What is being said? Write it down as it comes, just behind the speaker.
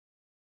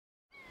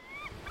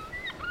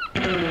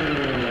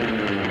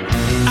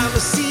I'm a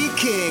sea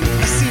king,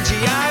 a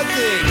CGI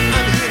thing.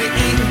 I'm here to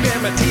eat and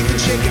bare my teeth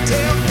and shake a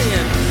tail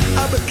fin.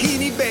 A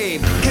bikini babe,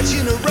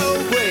 catching a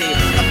road wave.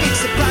 A big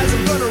surprise,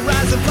 I'm gonna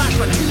rise and flash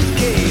my tooth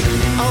cane.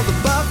 All the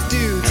buff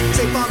dudes,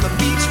 safe on the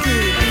beach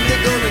food.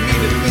 They're gonna need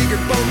a bigger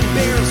boat and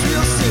barrels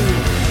real soon.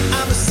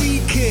 I'm a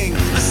sea king,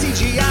 a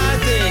CGI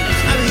thing.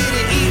 I'm here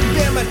to eat and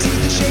bare my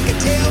teeth and shake a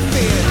tail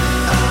fin.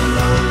 I'm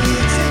lonely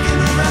and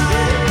taking a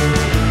ride.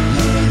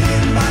 Lured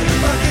in by your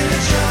bucket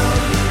of chum.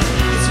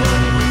 It's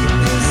one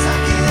weakness I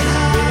can't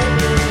hide.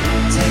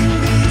 Take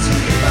me to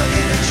your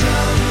bucket of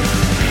chum.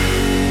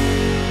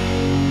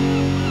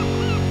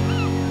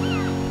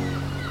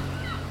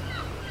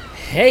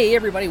 Hey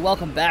everybody,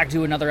 welcome back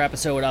to another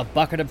episode of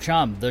Bucket of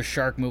Chum, the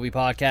Shark Movie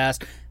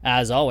Podcast.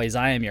 As always,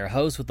 I am your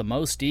host with the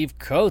most, Steve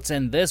Coates,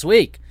 and this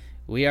week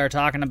we are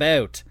talking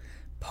about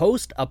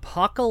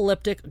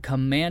Post-Apocalyptic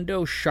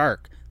Commando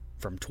Shark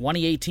from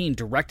 2018,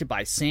 directed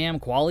by Sam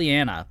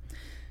Qualiana.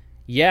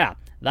 Yeah,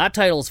 that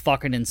title's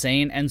fucking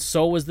insane, and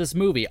so was this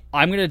movie.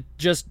 I'm gonna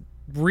just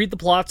read the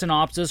plot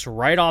synopsis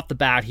right off the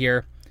bat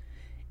here.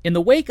 In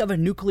the wake of a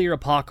nuclear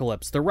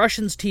apocalypse, the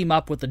Russians team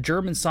up with the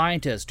German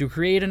scientists to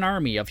create an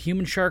army of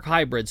human-shark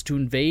hybrids to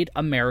invade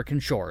American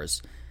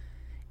shores.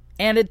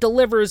 And it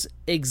delivers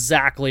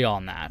exactly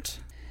on that.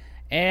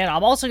 And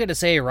I'm also going to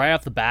say right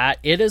off the bat,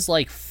 it is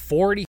like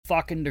 40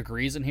 fucking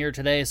degrees in here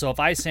today, so if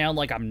I sound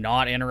like I'm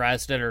not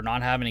interested or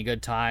not having a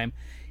good time,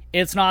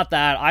 it's not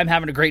that. I'm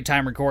having a great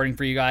time recording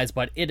for you guys,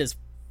 but it is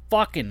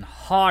fucking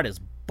hot as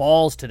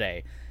balls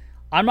today.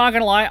 I'm not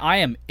gonna lie, I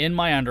am in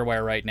my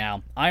underwear right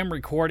now. I am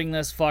recording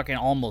this fucking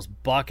almost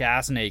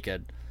buck-ass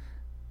naked.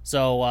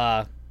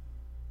 So,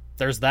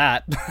 there's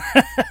that.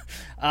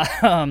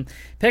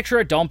 Picture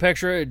it, don't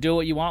picture it, do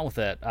what you want with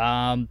it.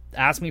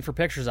 Ask me for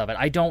pictures of it.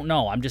 I don't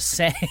know, I'm just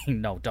saying.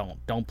 No,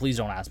 don't, please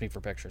don't ask me for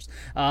pictures.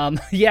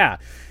 Yeah.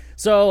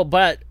 So,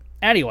 but,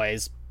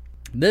 anyways,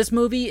 this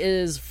movie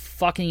is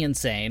fucking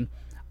insane.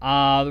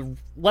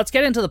 Let's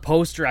get into the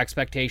poster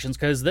expectations,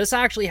 because this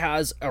actually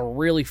has a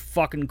really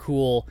fucking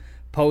cool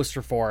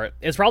poster for it.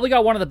 It's probably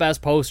got one of the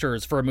best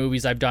posters for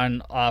movies I've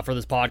done for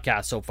this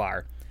podcast so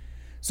far.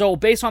 So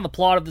based on the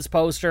plot of this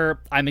poster,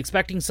 I'm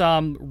expecting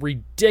some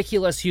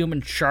ridiculous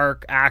human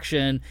shark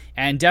action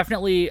and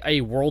definitely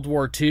a World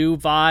War II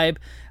vibe.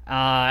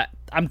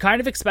 I'm kind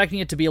of expecting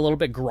it to be a little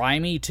bit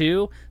grimy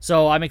too,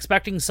 so I'm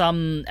expecting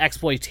some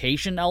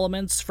exploitation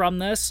elements from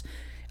this.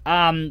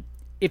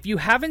 If you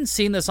haven't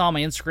seen this on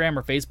my Instagram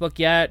or Facebook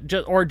yet,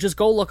 just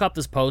go look up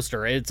this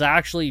poster. It's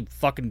actually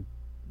fucking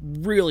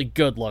really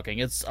good looking.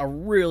 It's a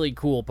really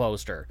cool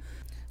poster.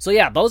 So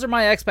yeah, those are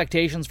my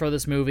expectations for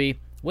this movie.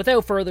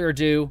 Without further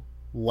ado,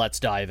 let's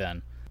dive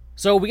in.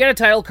 So we get a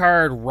title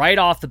card right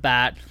off the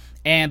bat,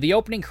 and the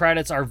opening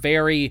credits are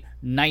very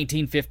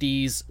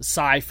 1950s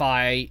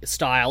sci-fi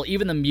style,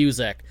 even the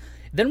music.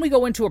 Then we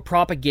go into a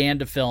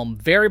propaganda film,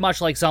 very much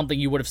like something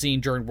you would have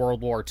seen during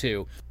World War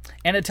II.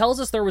 And it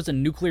tells us there was a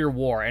nuclear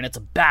war, and it's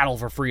a battle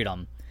for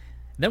freedom.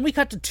 Then we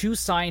cut to two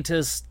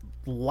scientists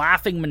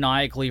laughing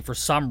maniacally for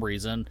some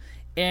reason,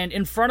 and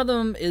in front of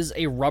them is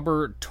a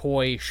rubber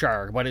toy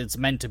shark, but it's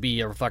meant to be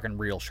a fucking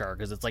real shark,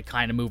 because it's like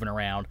kind of moving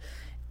around.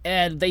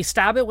 And they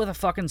stab it with a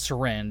fucking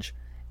syringe,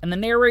 and the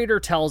narrator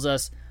tells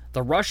us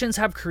the Russians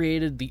have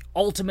created the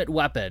ultimate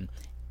weapon,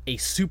 a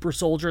super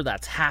soldier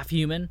that's half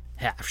human,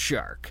 half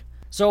shark.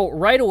 So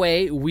right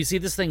away, we see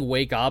this thing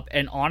wake up,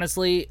 and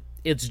honestly,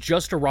 it's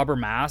just a rubber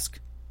mask.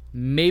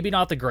 Maybe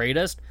not the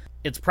greatest.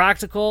 It's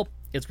practical,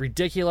 it's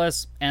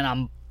ridiculous, and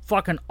I'm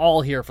fucking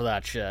all here for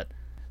that shit.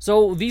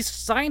 So these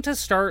scientists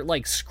start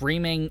like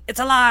screaming,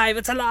 "It's alive!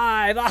 It's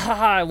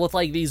alive!" with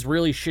like these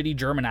really shitty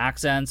German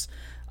accents.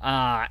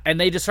 And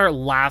they just start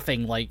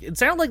laughing. Like, it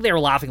sounded like they were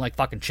laughing like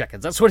fucking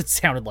chickens. That's what it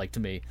sounded like to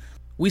me.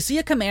 We see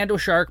a Commando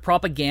Shark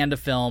propaganda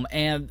film,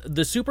 and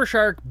the super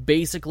shark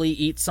basically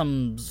eats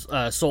some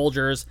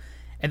soldiers,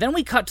 and then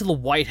we cut to the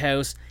White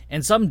House,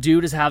 and some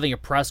dude is having a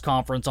press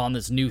conference on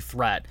this new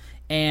threat,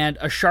 and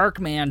a shark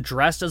man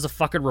dressed as a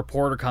fucking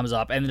reporter comes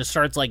up and just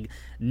starts, like,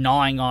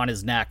 gnawing on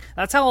his neck.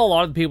 That's how a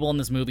lot of the people in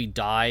this movie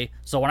die.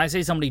 So when I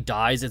say somebody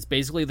dies, it's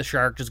basically the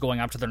shark just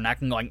going up to their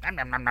neck and going, nom,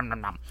 nom, nom, nom,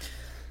 nom, nom.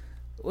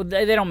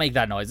 They don't make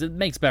that noise. It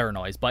makes better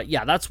noise, but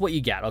yeah, that's what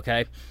you get,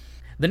 okay?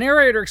 The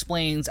narrator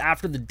explains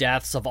after the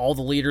deaths of all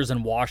the leaders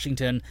in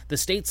Washington, the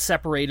state's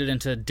separated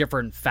into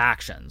different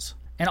factions.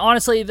 And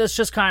honestly, this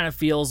just kind of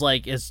feels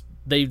like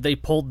they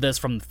pulled this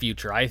from the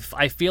future. I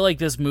feel like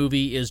this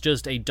movie is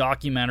just a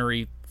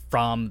documentary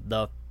from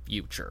the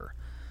future.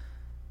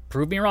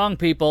 Prove me wrong,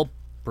 people.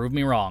 Prove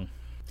me wrong.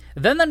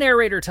 Then the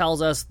narrator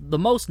tells us the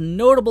most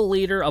notable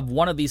leader of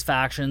one of these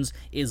factions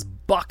is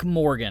Buck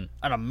Morgan,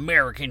 an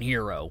American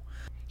hero.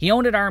 He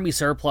owned an army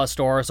surplus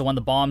store, so when the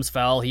bombs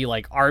fell, he,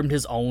 armed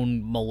his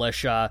own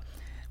militia.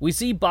 We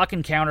see Buck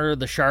encounter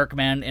the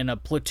Sharkmen in a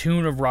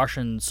platoon of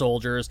Russian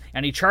soldiers,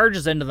 and he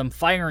charges into them,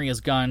 firing his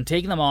gun,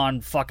 taking them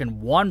on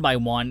fucking one by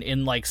one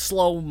in like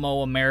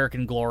slow-mo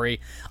American glory.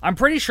 I'm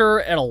pretty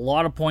sure at a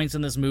lot of points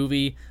in this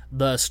movie,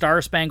 the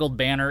Star Spangled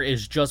Banner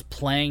is just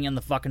playing in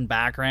the fucking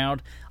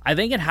background. I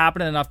think it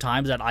happened enough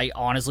times that I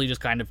honestly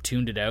just kind of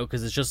tuned it out,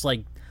 because it's just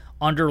like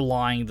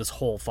underlying this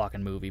whole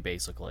fucking movie,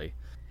 basically.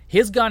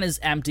 His gun is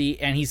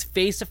empty, and he's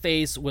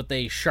face-to-face with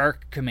a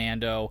shark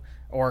commando,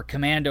 or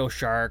commando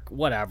shark,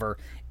 whatever.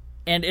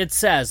 And it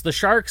says, the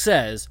shark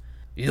says,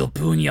 "You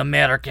puny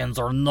Americans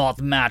are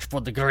not match for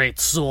the great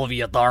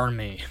Soviet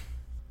army."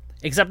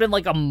 Except in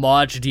like a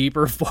much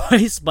deeper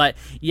voice, but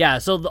yeah,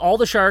 so all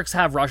the sharks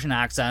have Russian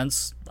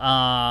accents.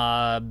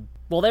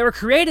 Well, they were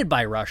created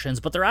by Russians,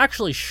 but they're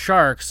actually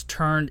sharks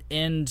turned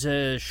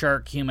into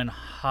shark-human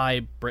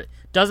hybrid.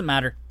 Doesn't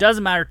matter,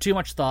 too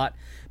much thought.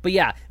 But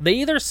yeah, they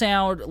either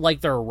sound like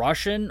they're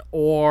Russian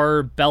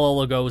or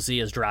Bela Lugosi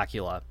as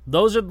Dracula.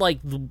 Those are like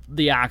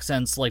the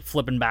accents like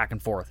flipping back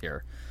and forth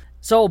here.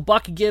 So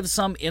Buck gives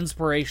some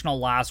inspirational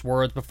last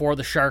words before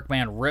the Shark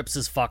Man rips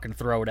his fucking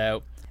throat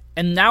out.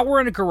 And now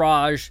we're in a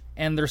garage,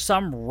 and there's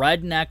some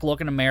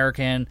redneck-looking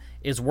American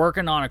is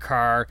working on a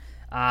car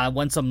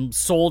when some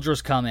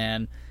soldiers come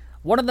in.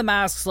 One of them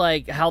asks,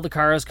 like, how the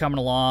car is coming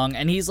along,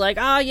 and he's like,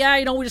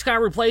 yeah, we just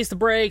gotta replace the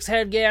brakes,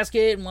 head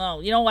gasket, and,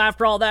 well,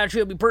 after all that,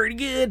 she'll be pretty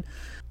good.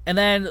 And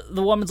then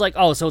the woman's like,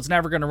 oh, so it's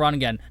never gonna run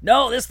again.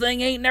 No, this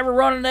thing ain't never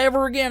running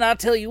ever again, I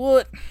tell you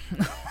what.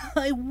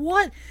 Like,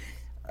 what?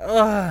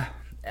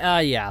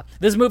 Yeah,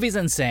 this movie's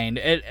insane.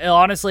 It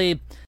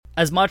honestly,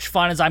 as much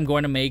fun as I'm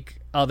going to make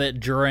of it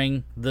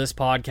during this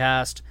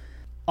podcast,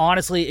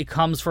 honestly, it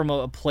comes from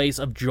a place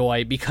of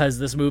joy because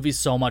this movie's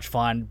so much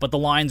fun, but the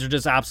lines are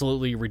just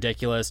absolutely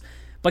ridiculous.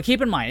 But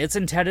keep in mind, it's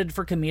intended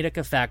for comedic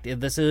effect.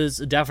 This is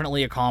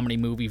definitely a comedy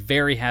movie,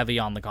 very heavy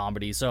on the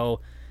comedy. So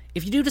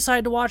if you do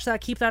decide to watch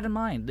that, keep that in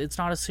mind. It's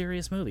not a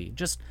serious movie.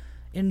 Just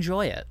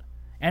enjoy it.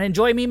 And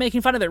enjoy me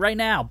making fun of it right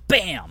now.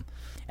 Bam!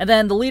 And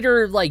then the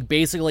leader, like,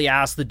 basically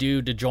asks the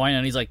dude to join,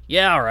 and he's like,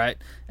 yeah, all right.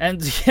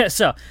 And yeah,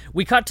 so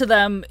we cut to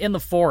them in the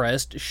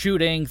forest,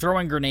 shooting,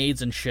 throwing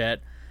grenades and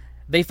shit.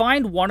 They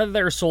find one of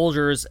their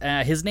soldiers,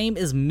 his name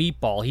is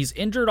Meatball. He's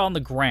injured on the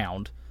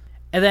ground.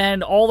 And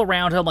then all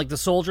around him, like, the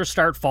soldiers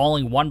start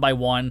falling one by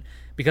one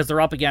because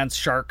they're up against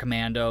shark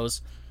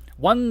commandos.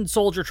 One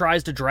soldier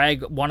tries to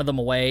drag one of them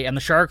away, and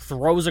the shark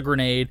throws a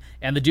grenade,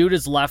 and the dude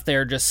is left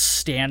there just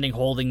standing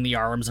holding the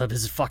arms of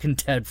his fucking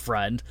dead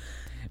friend.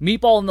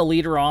 Meatball and the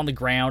leader are on the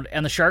ground,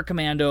 and the shark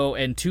commando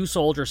and two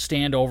soldiers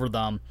stand over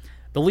them.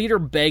 The leader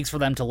begs for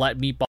them to let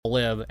Meatball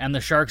live, and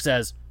the shark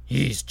says,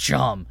 he's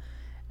chum.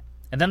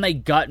 And then they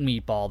gut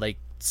Meatball. They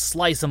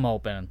slice him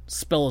open,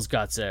 spill his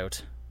guts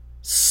out.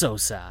 So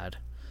sad.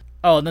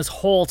 Oh, and this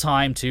whole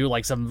time, too,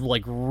 like, some,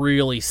 like,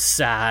 really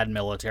sad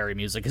military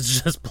music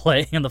is just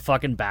playing in the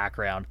fucking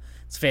background.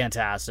 It's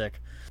fantastic.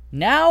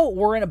 Now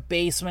we're in a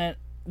basement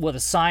with a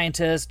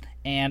scientist,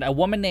 and a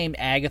woman named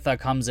Agatha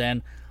comes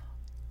in.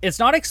 It's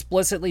not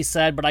explicitly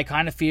said, but I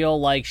kind of feel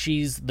like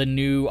she's the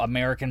new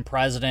American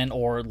president,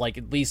 or like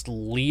at least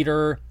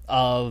leader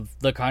of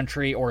the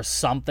country or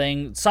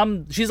something.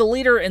 She's a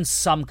leader in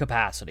some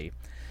capacity.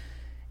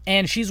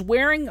 And she's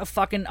wearing a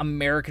fucking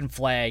American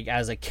flag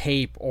as a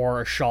cape or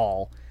a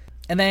shawl.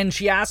 And then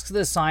she asks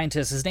this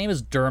scientist, his name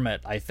is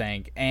Dermot, I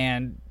think,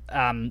 and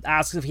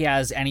asks if he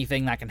has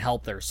anything that can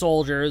help their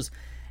soldiers.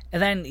 And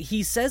then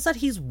he says that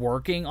he's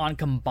working on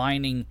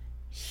combining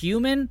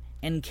human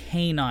and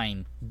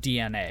canine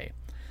DNA.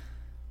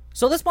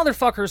 So this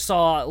motherfucker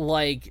saw,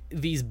 like,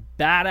 these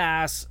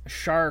badass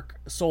shark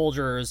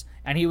soldiers,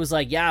 and he was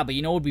like, yeah, but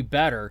you know what would be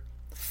better?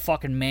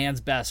 Fucking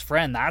man's best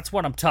friend. That's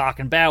what I'm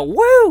talking about.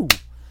 Woo!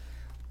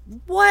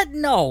 What?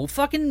 No.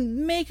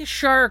 Fucking make a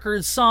shark or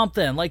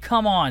something. Like,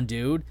 come on,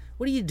 dude.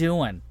 What are you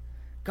doing?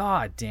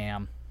 God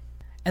damn.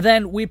 And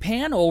then we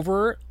pan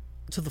over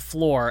to the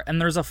floor, and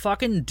there's a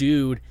fucking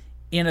dude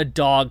in a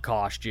dog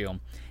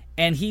costume.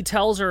 And he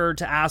tells her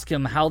to ask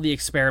him how the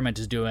experiment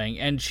is doing.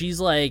 And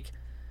she's like,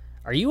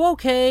 are you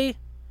okay?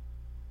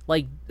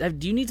 Like,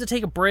 do you need to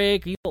take a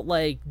break?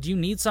 Do you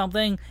need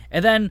something?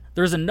 And then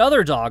there's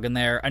another dog in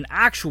there, an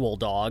actual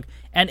dog,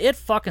 and it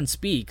fucking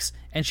speaks.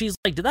 And she's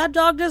like, did that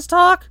dog just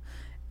talk?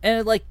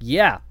 And like,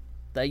 yeah.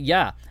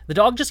 The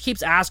dog just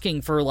keeps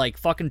asking for, like,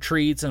 fucking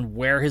treats and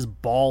where his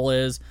ball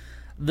is.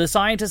 The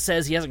scientist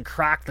says he hasn't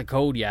cracked the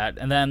code yet,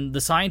 and then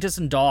the scientist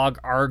and dog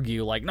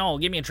argue, like, no,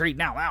 give me a treat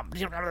now.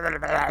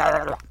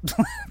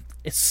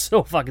 It's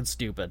so fucking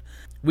stupid.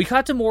 We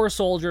cut to more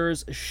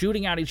soldiers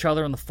shooting at each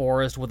other in the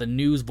forest with a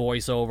news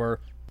voiceover.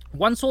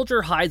 One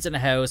soldier hides in a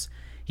house.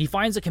 He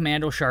finds a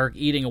commando shark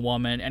eating a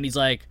woman, and he's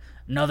like,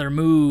 another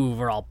move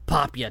or I'll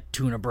pop you,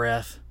 tuna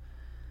breath.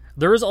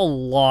 There's a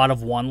lot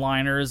of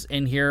one-liners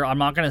in here. I'm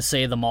not going to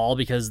say them all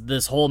because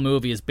this whole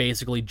movie is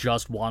basically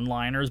just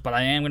one-liners, but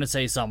I am going to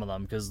say some of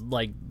them because,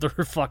 like, they're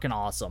fucking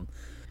awesome.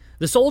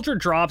 The soldier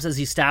drops as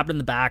he's stabbed in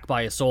the back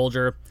by a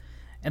soldier,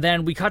 And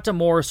then we cut to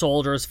more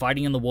soldiers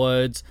fighting in the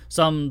woods.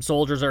 Some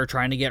soldiers are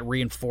trying to get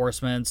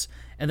reinforcements.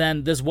 And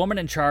then this woman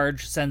in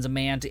charge sends a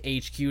man to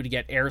HQ to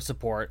get air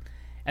support.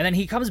 And then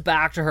he comes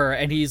back to her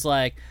and he's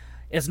like,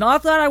 it's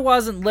not that I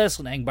wasn't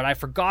listening, but I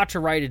forgot to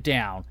write it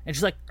down. And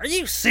she's like, are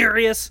you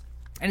serious?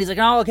 And he's like,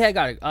 oh, okay, I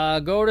got it.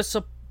 Go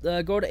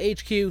to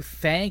HQ,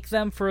 thank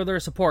them for their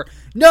support.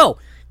 No,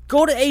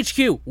 go to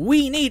HQ.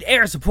 We need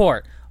air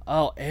support.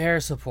 Oh, air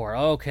support.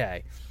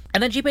 Okay.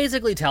 And then she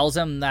basically tells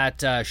him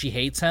that she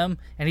hates him.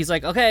 And he's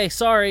like, okay,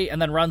 sorry, and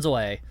then runs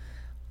away.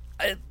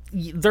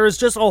 There's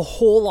just a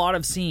whole lot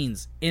of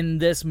scenes in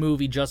this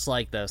movie just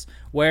like this,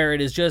 where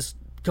it is just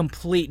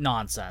complete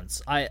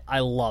nonsense. I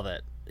love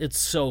it. It's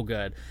so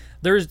good.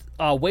 There's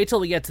wait till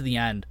we get to the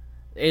end.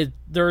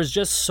 There's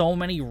just so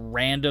many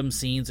random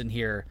scenes in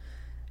here.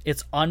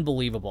 It's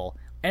unbelievable.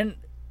 And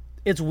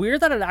it's weird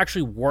that it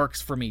actually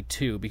works for me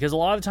too, because a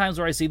lot of times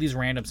where I see these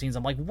random scenes,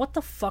 I'm like, what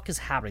the fuck is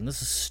happening?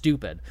 This is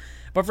stupid.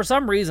 But for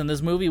some reason,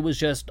 this movie was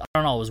just, I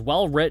don't know, it was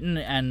well written,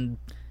 and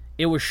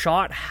it was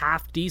shot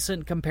half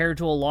decent compared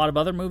to a lot of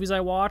other movies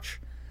I watch.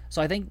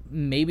 So I think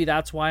maybe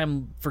that's why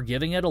I'm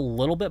forgiving it a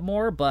little bit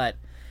more. But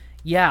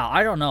yeah,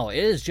 I don't know. It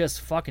is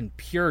just fucking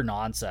pure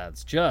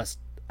nonsense. Just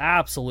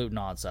absolute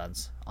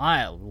nonsense.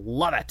 I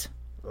love it.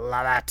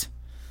 Love it.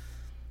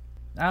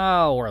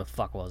 Oh, where the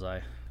fuck was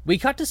I? We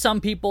cut to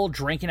some people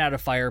drinking at a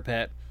fire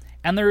pit,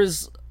 and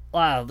there's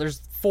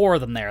 4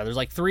 of them there. There's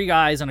like 3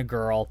 guys and a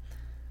girl.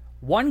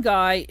 One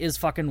guy is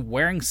fucking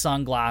wearing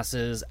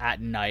sunglasses at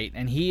night,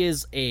 and he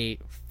is a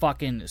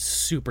fucking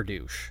super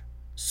douche.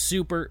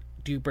 Super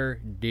duper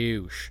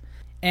douche.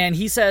 And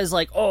he says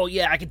like, oh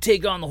yeah, I could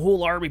take on the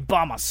whole army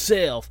by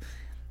myself.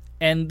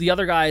 And the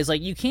other guy is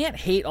like, you can't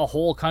hate a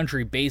whole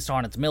country based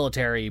on its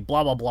military,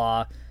 blah blah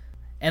blah.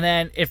 And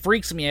then it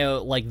freaks me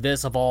out, like,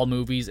 this, of all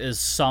movies, is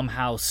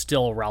somehow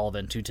still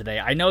relevant to today.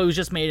 I know it was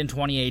just made in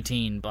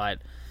 2018,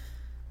 but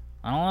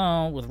I don't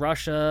know, with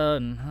Russia,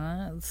 and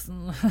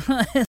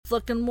it's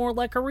looking more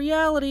like a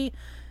reality.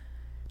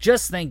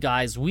 Just think,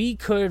 guys, we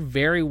could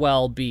very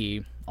well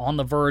be on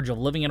the verge of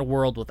living in a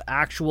world with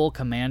actual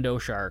commando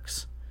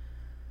sharks.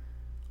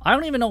 I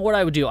don't even know what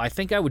I would do. I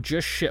think I would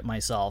just shit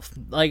myself.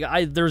 Like,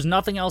 there's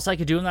nothing else I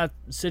could do in that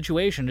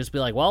situation. Just be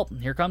like, well,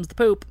 here comes the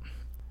poop.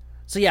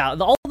 So yeah,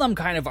 all of them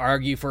kind of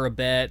argue for a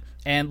bit,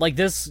 and like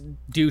this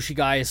douchey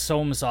guy is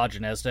so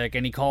misogynistic,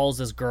 and he calls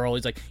this girl,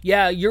 he's like,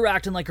 yeah, you're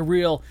acting like a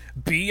real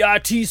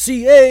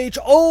bitch,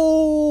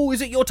 oh, is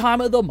it your time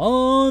of the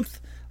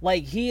month?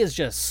 Like, he is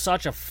just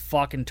such a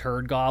fucking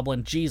turd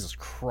goblin, Jesus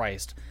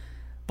Christ.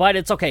 But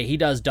it's okay, he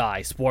does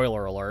die,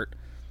 spoiler alert.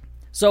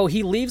 So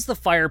he leaves the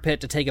fire pit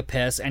to take a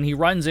piss, and he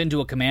runs into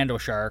a commando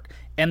shark,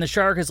 and the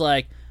shark is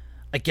like,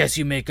 I guess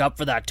you make up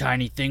for that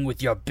tiny thing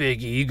with your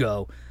big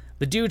ego.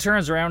 The dude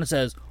turns around and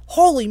says,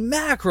 holy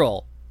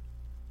mackerel!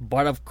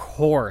 But of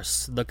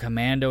course, the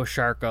commando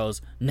shark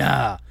goes,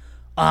 nah,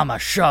 I'm a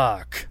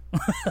shark.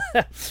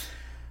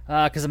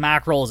 Because a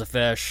mackerel is a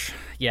fish.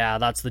 Yeah,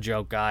 that's the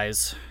joke,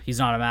 guys. He's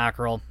not a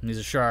mackerel, he's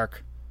a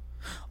shark.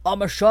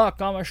 I'm a shark,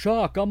 I'm a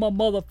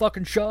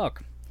motherfucking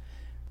shark.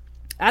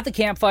 At the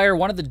campfire,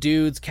 one of the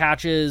dudes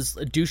catches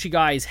a douchey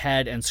guy's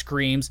head and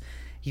screams.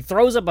 He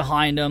throws it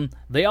behind him.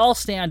 They all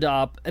stand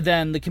up.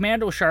 Then the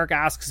commando shark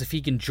asks if he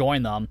can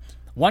join them.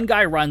 One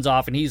guy runs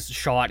off and he's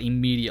shot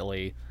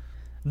immediately.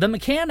 The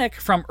mechanic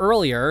from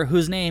earlier,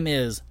 whose name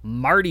is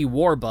Marty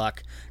Warbuck,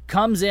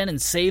 comes in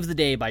and saves the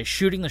day by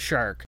shooting the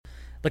shark.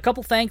 The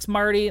couple thanks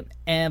Marty,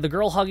 and the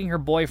girl hugging her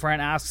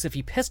boyfriend asks if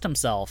he pissed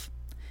himself.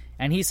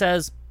 And he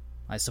says,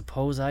 I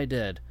suppose I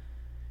did.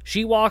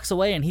 She walks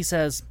away and he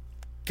says,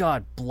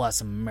 God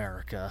bless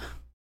America.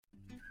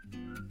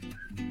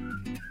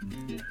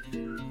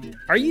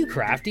 Are you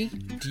crafty?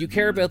 Do you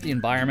care about the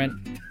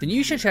environment? Then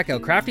you should check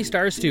out Crafty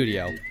Stars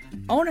Studio.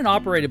 Owned and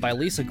operated by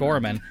Lisa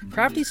Gorman,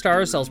 Crafty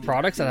Stars sells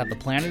products that have the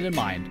planet in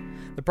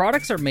mind. The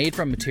products are made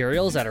from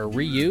materials that are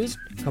reused,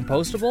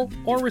 compostable,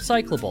 or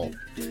recyclable.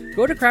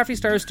 Go to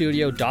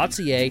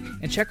CraftyStarsStudio.ca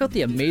and check out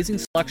the amazing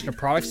selection of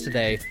products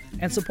today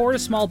and support a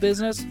small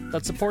business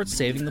that supports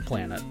saving the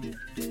planet.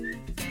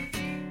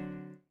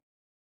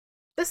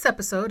 This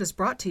episode is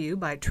brought to you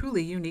by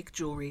Truly Unique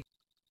Jewelry.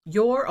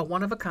 You're a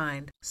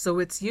one-of-a-kind, so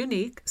it's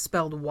unique,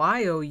 spelled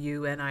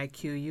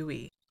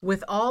Y-O-U-N-I-Q-U-E.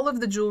 With all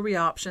of the jewelry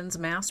options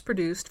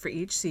mass-produced for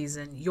each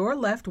season, you're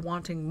left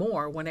wanting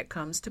more when it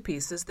comes to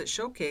pieces that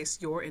showcase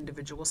your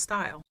individual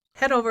style.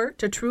 Head over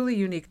to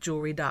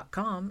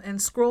trulyuniquejewelry.com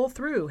and scroll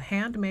through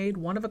handmade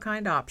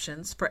one-of-a-kind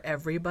options for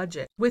every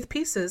budget, with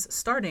pieces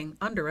starting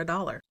under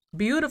 $1.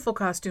 Beautiful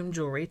costume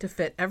jewelry to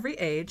fit every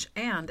age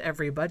and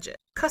every budget.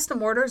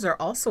 Custom orders are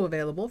also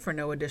available for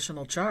no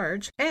additional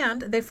charge,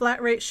 and they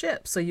flat rate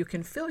ship so you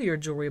can fill your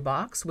jewelry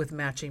box with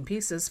matching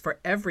pieces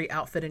for every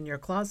outfit in your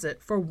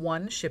closet for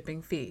one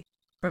shipping fee.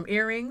 From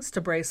earrings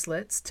to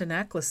bracelets to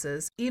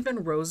necklaces,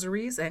 even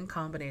rosaries and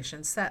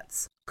combination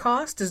sets.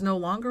 Cost is no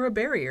longer a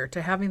barrier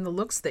to having the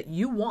looks that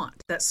you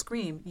want that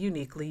scream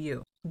uniquely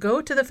you.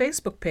 Go to the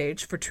Facebook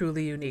page for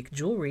Truly Unique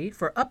Jewelry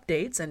for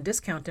updates and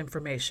discount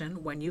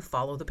information when you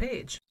follow the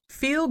page.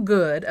 Feel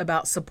good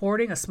about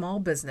supporting a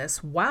small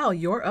business while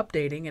you're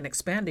updating and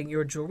expanding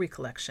your jewelry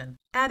collection,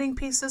 adding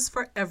pieces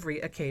for every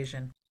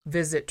occasion.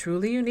 Visit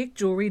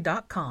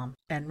trulyuniquejewelry.com,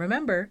 and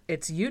remember,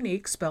 it's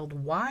unique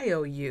spelled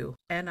Younique.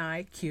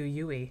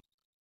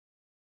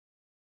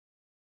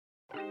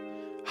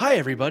 Hi,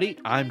 everybody.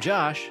 I'm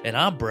Josh. And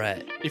I'm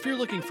Brett. If you're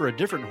looking for a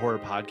different horror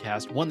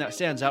podcast, one that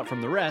stands out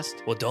from the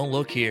rest, Well, don't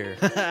look here.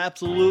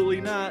 absolutely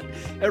not.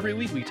 Every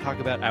week we talk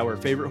about our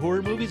favorite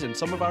horror movies and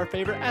some of our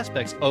favorite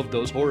aspects of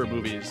those horror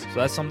movies. So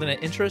that's something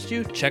that interests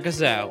you? Check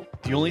us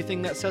out. The only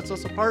thing that sets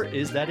us apart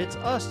is that it's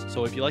us.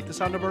 So if you like the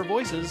sound of our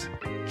voices,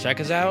 Check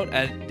us out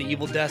at the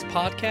Evil Desk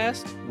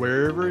Podcast.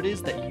 wherever it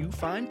is that you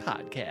find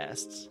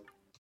podcasts.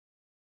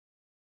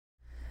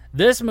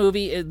 This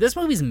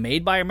movie's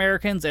made by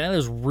Americans, and it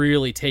is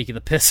really taking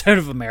the piss out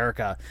of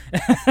America.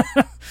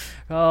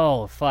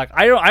 Oh, fuck.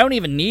 I don't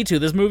even need to.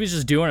 This movie's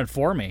just doing it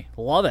for me.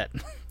 Love it.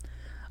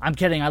 I'm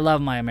kidding. I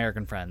love my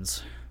American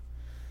friends.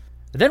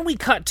 Then we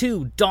cut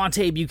to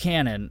Dante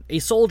Buchanan, a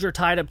soldier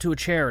tied up to a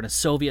chair in a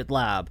Soviet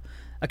lab.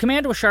 A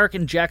commando shark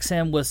injects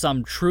him with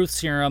some truth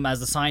serum as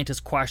the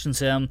scientist questions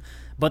him,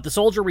 but the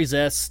soldier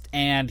resists,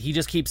 and he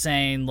just keeps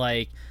saying,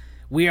 like,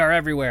 we are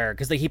everywhere,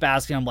 because they keep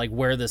asking him, like,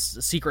 where this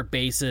secret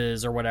base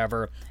is or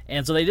whatever.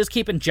 And so they just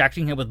keep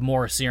injecting him with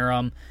more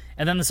serum.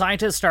 And then the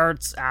scientist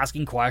starts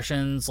asking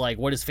questions, like,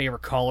 what his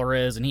favorite color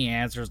is, and he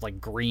answers, like,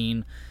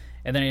 green.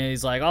 And then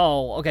he's like,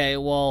 oh, okay,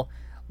 well,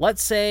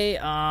 let's say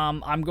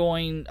I'm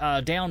going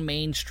down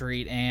Main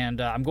Street,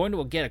 and I'm going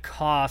to get a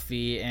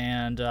coffee,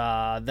 and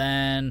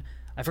then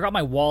I forgot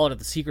my wallet at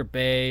the secret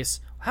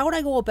base. How would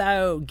I go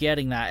about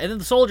getting that? And then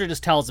the soldier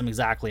just tells him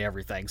exactly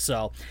everything.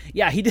 So,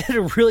 yeah, he did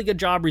a really good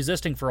job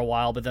resisting for a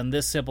while, but then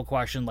this simple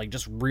question, like,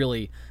 just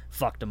really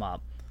fucked him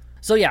up.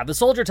 So, yeah, the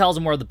soldier tells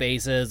him where the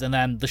base is, and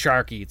then the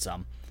shark eats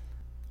him.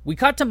 We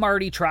cut to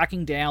Marty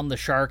tracking down the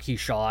shark he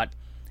shot.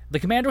 The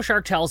commando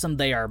shark tells him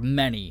they are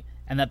many,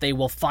 and that they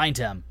will find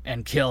him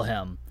and kill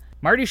him.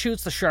 Marty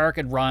shoots the shark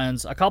and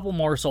runs. A couple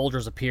more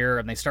soldiers appear,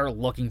 and they start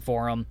looking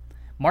for him.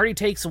 Marty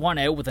takes one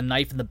out with a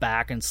knife in the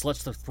back and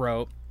slits the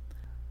throat.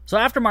 So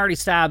after Marty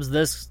stabs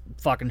this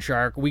fucking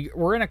shark,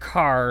 we're in a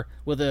car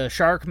with a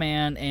shark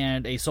man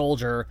and a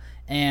soldier,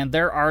 and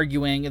they're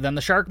arguing, and then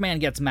the shark man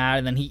gets mad,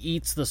 and then he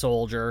eats the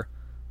soldier.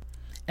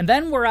 And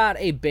then we're at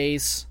a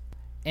base,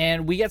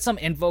 and we get some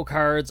info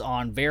cards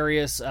on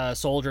various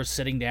soldiers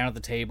sitting down at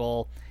the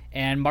table,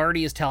 and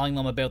Marty is telling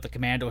them about the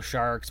commando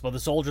sharks, but the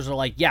soldiers are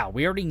like, yeah,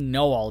 we already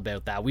know all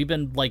about that. We've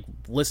been, like,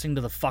 listening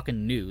to the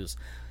fucking news.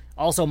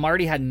 Also,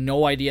 Marty had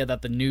no idea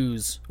that the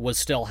news was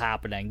still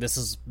happening.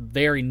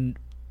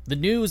 The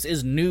news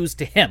is news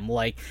to him.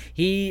 Like,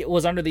 he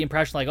was under the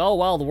impression, like, oh,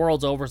 well, the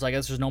world's over, so I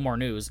guess there's no more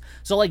news.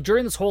 So, like,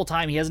 during this whole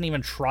time, he hasn't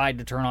even tried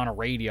to turn on a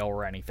radio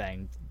or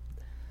anything.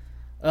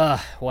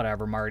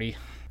 Whatever, Marty.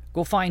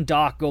 Go find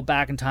Doc, go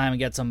back in time, and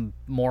get some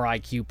more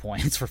IQ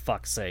points, for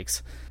fuck's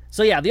sakes.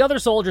 So, yeah, the other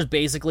soldiers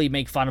basically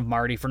make fun of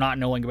Marty for not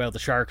knowing about the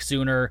shark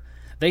sooner.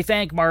 They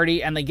thank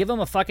Marty, and they give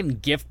him a fucking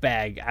gift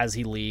bag as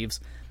he leaves.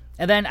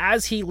 And then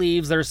as he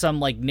leaves, there's some,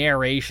 like,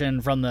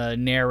 narration from the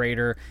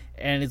narrator,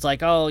 and it's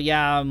like, oh,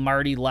 yeah,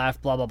 Marty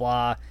left, blah, blah,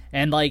 blah.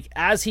 And, like,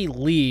 as he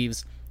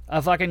leaves, a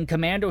fucking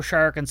commando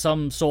shark and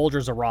some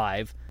soldiers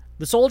arrive.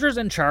 The soldiers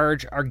in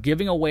charge are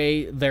giving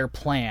away their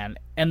plan,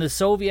 and the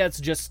Soviets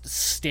just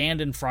stand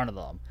in front of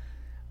them.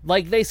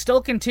 Like, they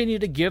still continue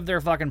to give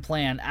their fucking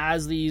plan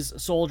as these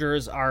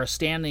soldiers are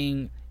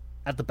standing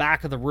at the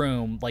back of the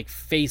room, like,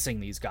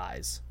 facing these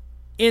guys.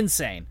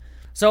 Insane.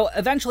 So,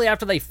 eventually,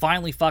 after they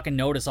finally fucking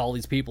notice all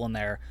these people in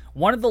there,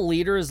 one of the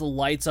leaders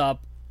lights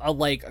up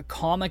a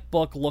comic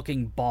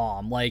book-looking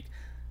bomb. Like,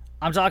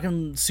 I'm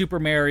talking Super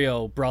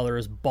Mario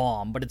Brothers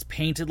bomb, but it's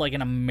painted like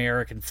an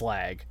American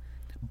flag.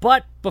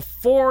 But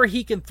before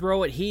he can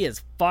throw it, he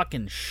is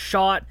fucking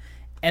shot,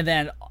 and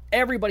then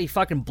everybody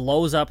fucking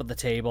blows up at the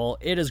table.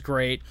 It is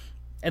great.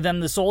 And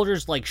then the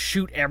soldiers, like,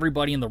 shoot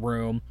everybody in the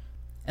room,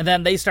 and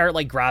then they start,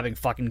 like, grabbing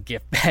fucking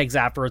gift bags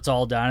after it's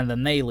all done, and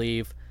then they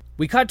leave.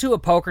 We cut to a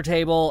poker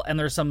table, and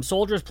there's some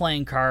soldiers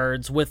playing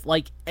cards with,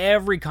 like,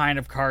 every kind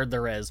of card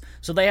there is.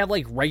 So they have,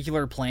 like,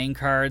 regular playing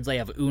cards, they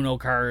have Uno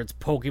cards,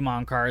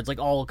 Pokemon cards, like,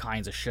 all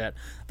kinds of shit.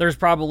 There's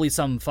probably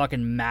some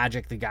fucking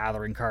Magic the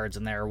Gathering cards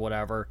in there or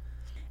whatever.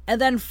 And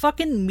then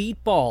fucking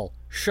Meatball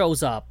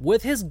shows up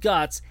with his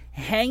guts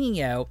hanging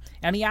out,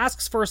 and he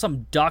asks for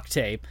some duct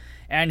tape,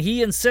 and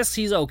he insists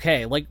he's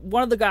okay. Like,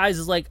 one of the guys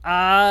is like,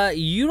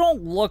 you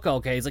don't look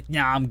okay. He's like,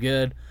 nah, I'm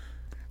good.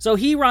 So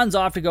he runs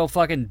off to go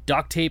fucking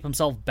duct tape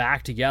himself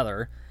back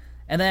together.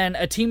 And then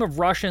a team of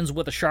Russians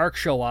with a shark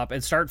show up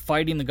and start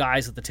fighting the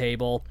guys at the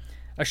table.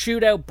 A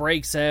shootout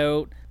breaks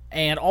out,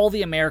 and all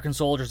the American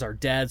soldiers are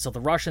dead, so the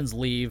Russians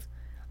leave.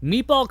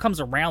 Meatball comes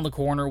around the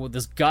corner with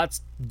his guts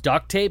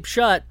duct taped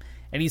shut,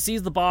 and he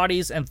sees the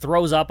bodies and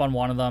throws up on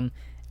one of them.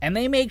 And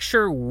they make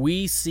sure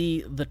we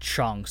see the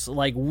chunks.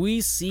 Like,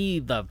 we see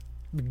the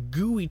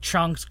gooey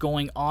chunks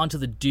going onto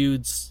the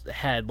dude's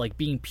head, like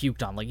being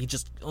puked on. Like, he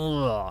just,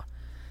 ugh.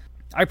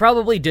 I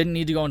probably didn't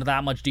need to go into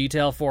that much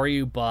detail for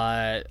you,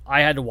 but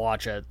I had to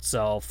watch it,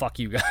 so fuck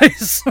you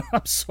guys.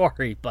 I'm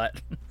sorry,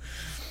 but...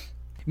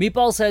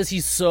 Meatball says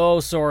he's so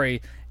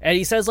sorry, and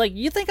he says, like,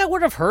 you think I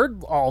would have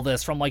heard all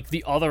this from, like,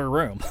 the other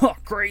room.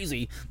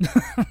 Crazy.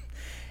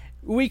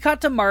 We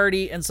cut to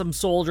Marty and some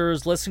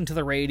soldiers listening to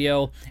the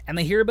radio, and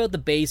they hear about the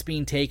base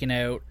being taken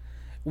out.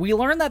 We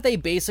learn that they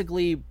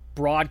basically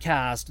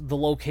broadcast the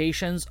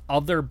locations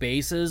of their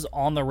bases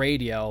on the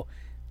radio,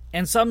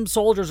 and some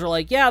soldiers are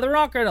like, yeah, they're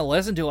not going to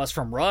listen to us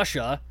from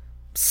Russia.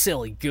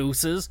 Silly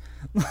gooses.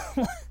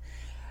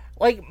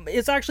 Like,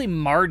 it's actually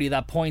Marty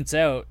that points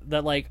out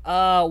that, like,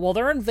 well,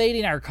 they're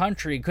invading our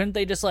country. Couldn't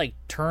they just, like,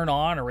 turn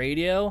on a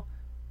radio?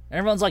 And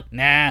everyone's like,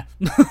 nah.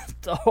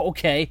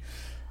 Okay.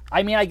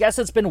 I mean, I guess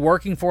it's been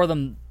working for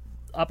them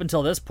up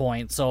until this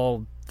point,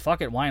 so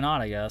fuck it, why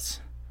not, I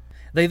guess.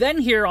 They then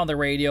hear on the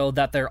radio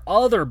that their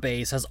other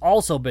base has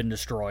also been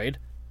destroyed.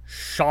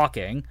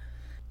 Shocking.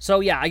 So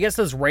yeah, I guess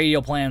this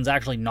radio plan's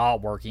actually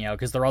not working out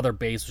because their other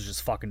base was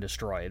just fucking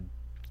destroyed.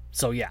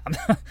 So yeah.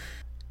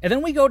 And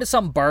then we go to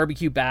some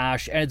barbecue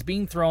bash, and it's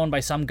being thrown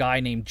by some guy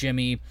named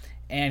Jimmy,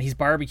 and he's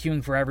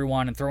barbecuing for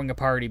everyone and throwing a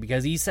party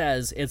because he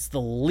says it's the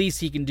least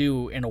he can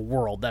do in a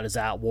world that is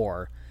at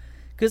war.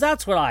 Because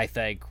that's what I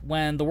think.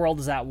 When the world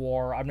is at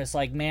war, I'm just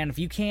like, man, if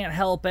you can't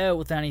help out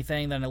with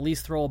anything, then at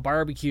least throw a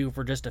barbecue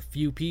for just a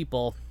few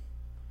people.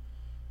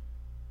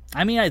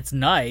 I mean, it's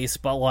nice,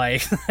 but,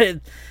 like,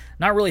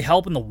 not really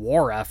helping the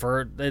war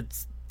effort.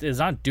 It's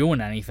not doing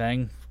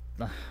anything.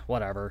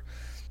 Whatever.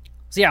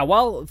 So yeah,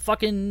 while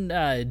fucking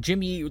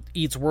Jimmy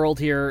Eats World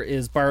here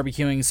is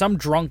barbecuing, some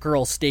drunk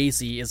girl,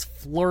 Stacy, is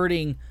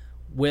flirting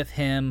with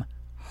him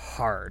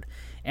hard.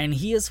 And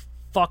he is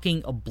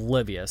fucking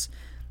oblivious.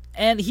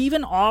 And he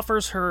even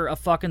offers her a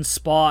fucking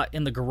spot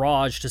in the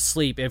garage to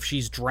sleep if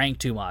she's drank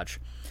too much.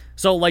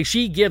 So, like,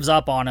 she gives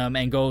up on him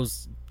and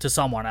goes to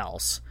someone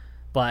else.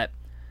 But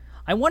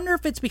I wonder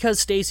if it's because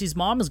Stacy's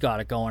mom has got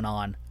it going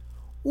on.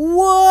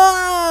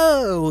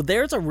 Whoa!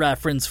 There's a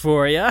reference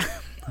for you.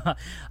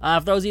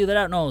 For those of you that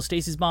don't know,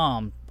 Stacy's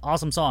Mom,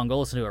 awesome song, go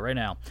listen to it right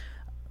now.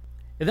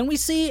 And then we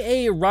see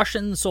a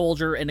Russian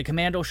soldier and a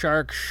Commando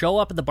shark show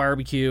up at the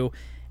barbecue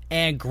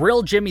and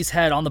grill Jimmy's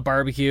head on the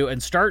barbecue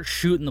and start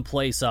shooting the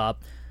place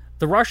up.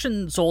 The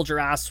Russian soldier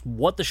asks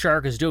what the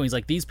shark is doing. He's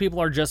like, these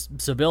people are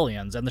just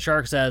civilians. And the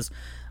shark says,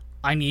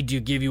 I need to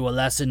give you a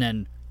lesson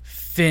in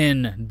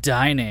fin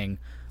dining.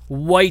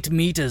 White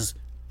meat is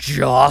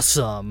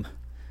jawsome.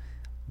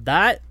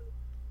 That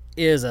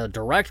is a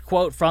direct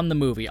quote from the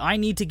movie. I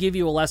need to give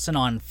you a lesson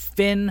on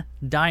fin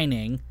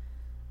dining.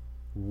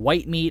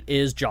 White meat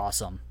is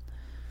jawsome.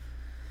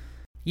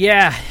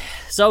 Yeah,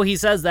 so he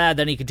says that,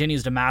 then he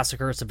continues to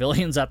massacre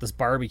civilians at this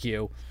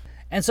barbecue.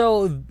 And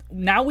so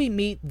now we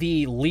meet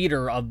the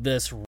leader of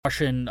this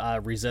Russian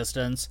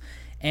resistance,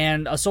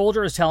 and a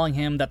soldier is telling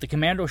him that the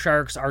Commando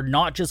sharks are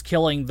not just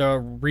killing the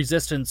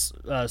resistance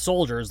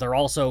soldiers, they're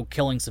also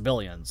killing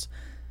civilians.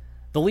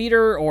 The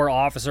leader or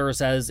officer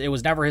says it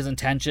was never his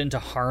intention to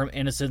harm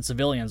innocent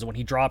civilians when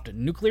he dropped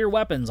nuclear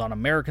weapons on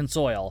American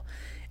soil.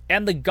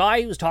 And the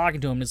guy who's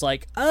talking to him is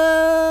like,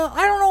 I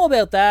don't know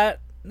about that.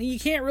 You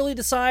can't really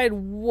decide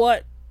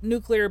what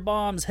nuclear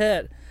bombs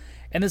hit.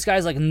 And this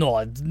guy's like, no,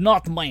 it's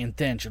not my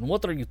intention.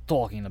 What are you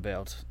talking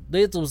about?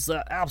 It was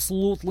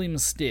absolutely a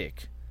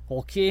mistake.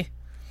 Okay?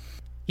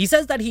 He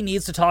says that he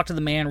needs to talk to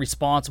the man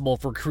responsible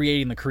for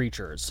creating the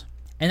creatures.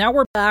 And now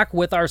we're back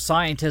with our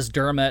scientist,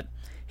 Dermot.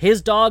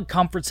 His dog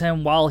comforts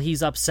him while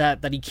he's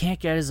upset that he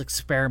can't get his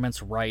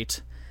experiments right.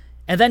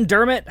 And then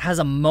Dermot has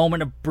a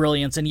moment of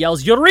brilliance and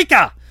yells,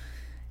 Eureka!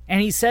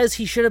 And he says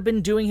he should have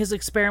been doing his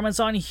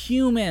experiments on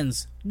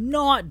humans,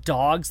 not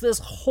dogs, this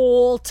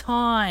whole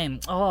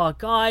time. Oh,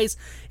 guys,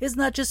 isn't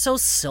that just so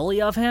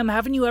silly of him?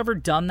 Haven't you ever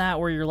done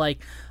that where you're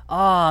like,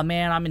 oh,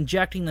 man, I'm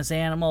injecting this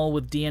animal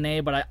with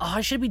DNA, but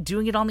I should be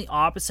doing it on the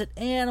opposite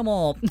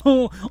animal.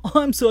 Oh,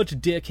 I'm such a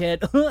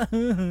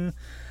dickhead.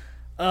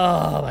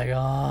 Oh, my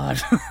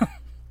God.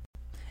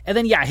 And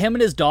then, yeah, him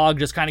and his dog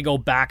just kind of go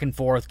back and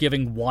forth,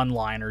 giving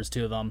one-liners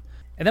to them.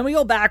 And then we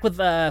go back with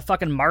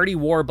fucking Marty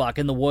Warbuck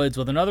in the woods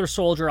with another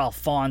soldier,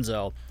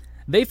 Alfonso.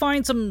 They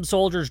find some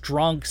soldiers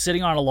drunk,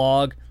 sitting on a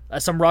log,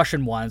 some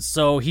Russian ones.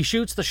 So he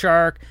shoots the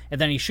shark,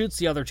 and then he shoots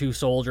the other two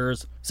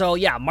soldiers. So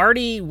yeah,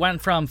 Marty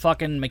went from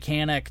fucking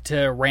mechanic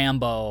to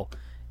Rambo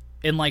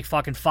in like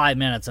fucking 5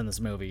 minutes in this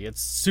movie.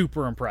 It's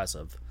super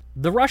impressive.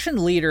 The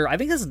Russian leader, I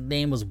think his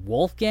name was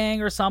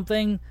Wolfgang or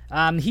something,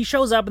 he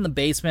shows up in the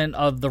basement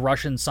of the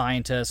Russian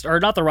scientist, or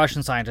not the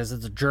Russian scientist,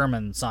 it's a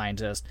German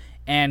scientist,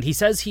 and he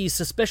says he's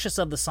suspicious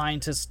of the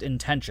scientist's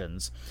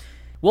intentions.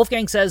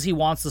 Wolfgang says he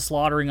wants the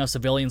slaughtering of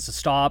civilians to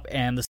stop,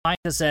 and the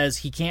scientist says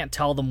he can't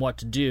tell them what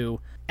to do,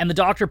 and the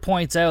doctor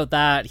points out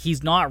that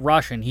he's not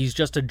Russian, he's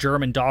just a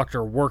German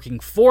doctor working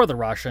for the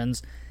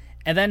Russians,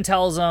 and then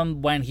tells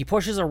him when he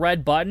pushes a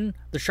red button,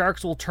 the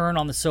sharks will turn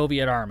on the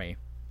Soviet army.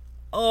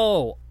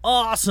 Oh,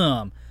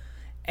 awesome!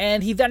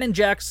 And he then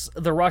injects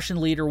the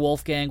Russian leader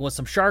Wolfgang with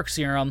some shark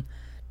serum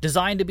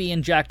designed to be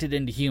injected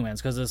into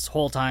humans, because this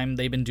whole time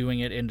they've been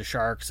doing it into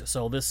sharks,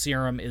 so this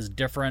serum is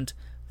different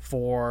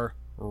for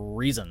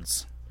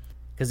reasons.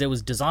 Because it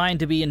was designed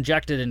to be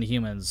injected into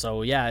humans,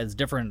 so yeah, it's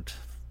different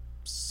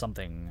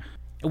something.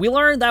 We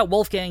learned that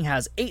Wolfgang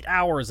has 8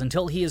 hours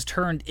until he is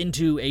turned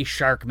into a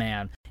shark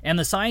man, and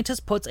the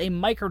scientist puts a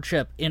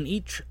microchip in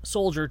each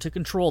soldier to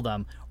control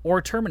them,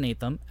 or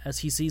terminate them as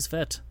he sees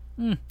fit.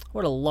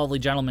 What a lovely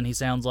gentleman he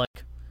sounds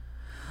like.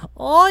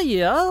 Oh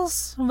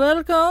yes,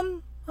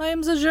 welcome. I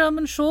am the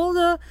German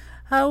soldier.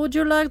 How would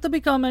you like to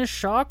become a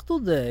shark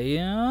today,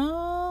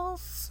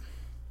 yes?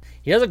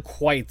 He doesn't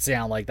quite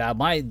sound like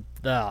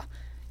that.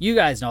 You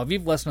guys know, if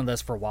you've listened to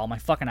this for a while, my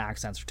fucking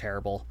accents are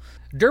terrible.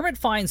 Dermot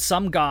finds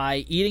some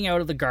guy eating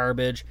out of the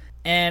garbage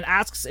and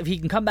asks if he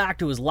can come back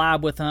to his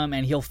lab with him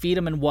and he'll feed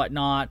him and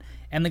whatnot.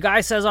 And the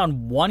guy says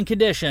on one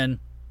condition,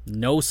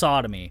 no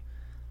sodomy.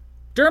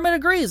 Dermot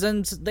agrees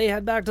and they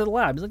head back to the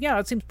lab. He's like, yeah,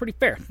 that seems pretty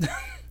fair.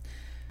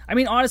 I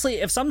mean, honestly,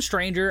 if some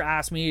stranger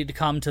asked me to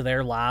come to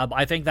their lab,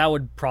 I think that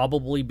would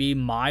probably be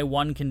my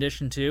one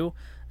condition too.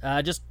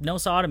 Just no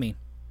sodomy.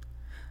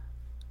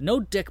 No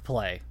dick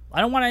play. I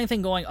don't want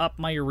anything going up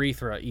my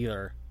urethra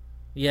either.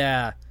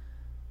 Yeah.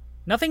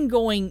 Nothing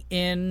going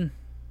in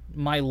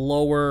my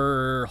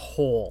lower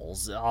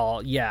holes.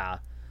 Yeah.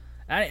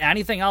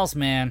 Anything else,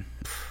 man?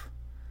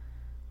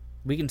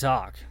 We can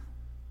talk.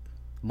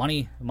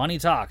 Money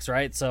talks,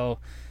 right? So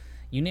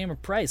you name a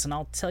price and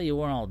I'll tell you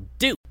what I'll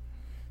do.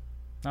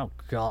 Oh,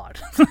 God.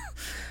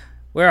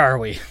 Where are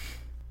we?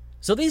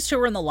 So these two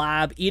are in the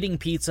lab eating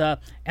pizza,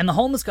 and the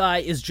homeless guy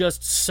is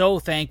just so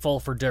thankful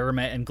for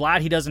Dermot and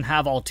glad he doesn't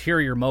have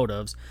ulterior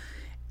motives.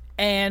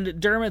 And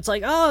Dermot's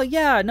like, oh,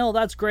 yeah, no,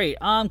 that's great.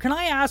 Can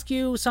I ask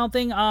you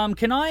something?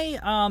 Can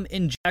I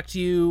inject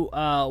you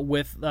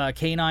with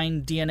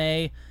canine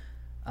DNA,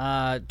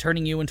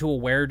 turning you into a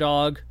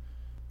were-dog,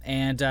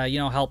 and,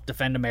 help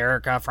defend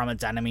America from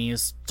its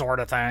enemies, sort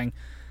of thing?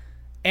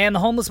 And the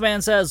homeless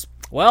man says,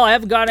 well, I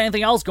haven't got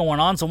anything else going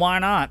on, so why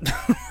not?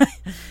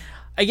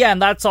 Again,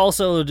 that's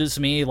also just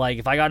me. Like,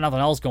 if I got nothing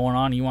else going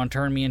on, you want to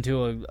turn me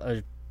into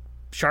a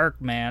dog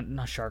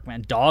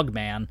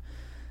man.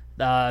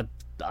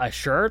 A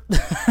shirt?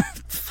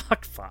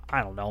 Fuck,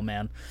 I don't know,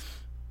 man.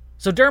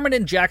 So Dermot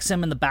injects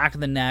him in the back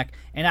of the neck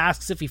and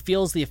asks if he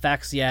feels the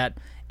effects yet,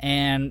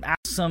 and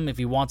asks him if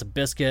he wants a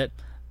biscuit.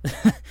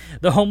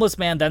 The homeless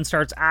man then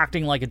starts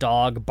acting like a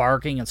dog,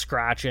 barking and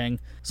scratching.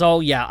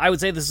 So yeah, I would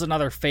say this is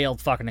another failed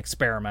fucking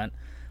experiment.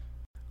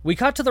 We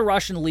cut to the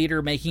Russian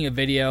leader making a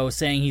video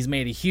saying he's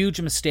made a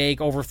huge mistake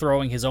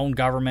overthrowing his own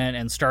government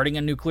and starting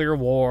a nuclear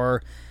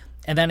war,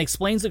 and then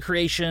explains the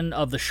creation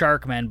of the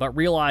Sharkmen, but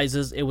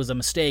realizes it was a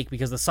mistake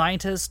because the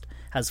scientist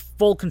has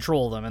full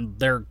control of them and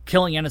they're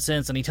killing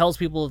innocents, and he tells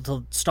people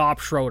to stop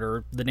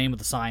Schroeder, the name of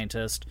the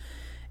scientist,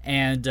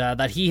 and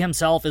that he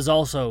himself is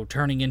also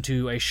turning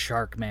into a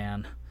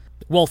Sharkman.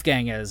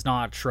 Wolfgang is,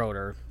 not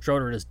Schroeder.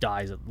 Schroeder just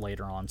dies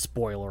later on,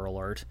 spoiler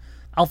alert.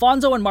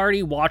 Alfonso and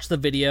Marty watch the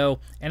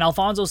video, and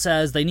Alfonso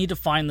says they need to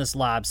find this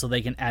lab so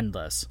they can end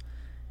this.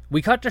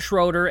 We cut to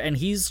Schroeder, and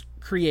he's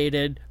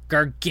created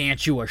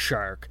Gargantua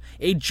Shark,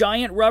 a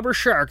giant rubber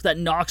shark that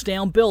knocks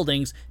down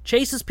buildings,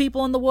 chases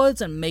people in the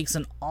woods, and makes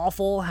an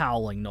awful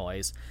howling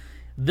noise.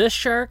 This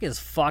shark is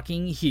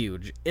fucking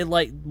huge.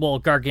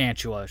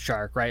 Gargantua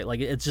Shark, right? Like,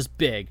 it's just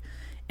big.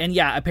 And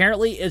yeah,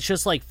 apparently it's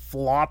just like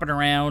flopping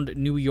around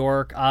New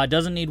York.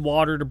 Doesn't need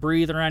water to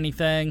breathe or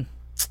anything.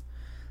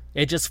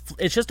 It's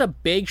just a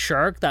big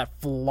shark that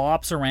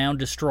flops around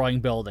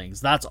destroying buildings.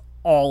 That's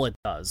all it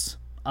does.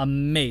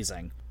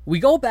 Amazing. We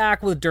go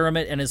back with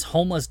Dermot and his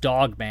homeless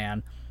dog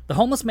man. The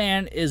homeless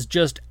man is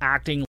just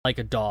acting like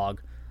a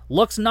dog,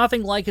 looks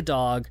nothing like a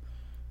dog,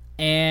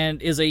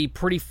 and is a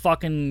pretty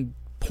fucking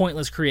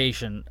pointless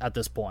creation at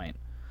this point.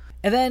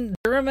 And then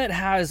Dermot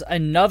has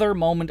another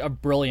moment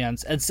of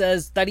brilliance and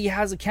says that he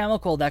has a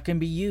chemical that can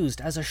be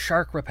used as a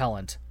shark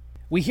repellent.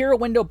 We hear a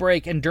window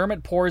break and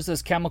Dermot pours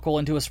this chemical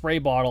into a spray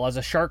bottle as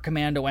a shark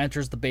commando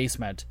enters the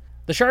basement.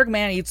 The shark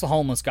man eats the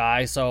homeless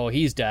guy, so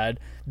he's dead.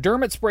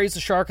 Dermot sprays the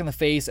shark in the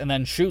face and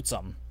then shoots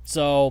him.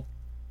 So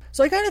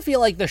I kind of feel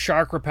like the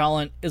shark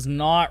repellent is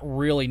not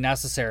really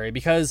necessary,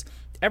 because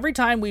every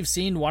time we've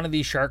seen one of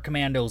these shark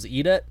commandos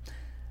eat it,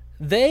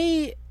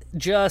 they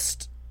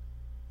just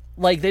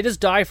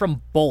die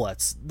from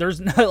bullets. There's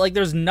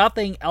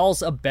nothing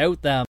else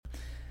about them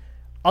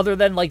other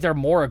than they're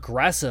more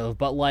aggressive,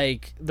 but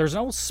there's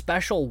no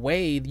special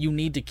way you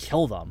need to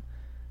kill them.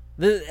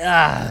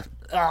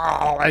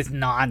 It's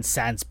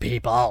nonsense,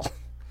 people.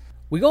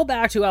 We go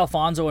back to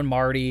Alfonso and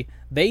Marty.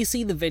 They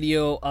see the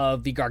video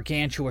of the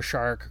Gargantua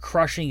shark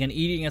crushing and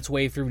eating its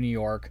way through New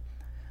York.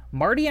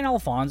 Marty and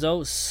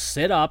Alfonso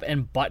sit up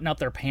and button up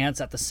their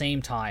pants at the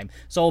same time.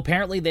 So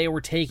apparently they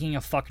were taking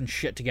a fucking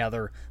shit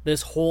together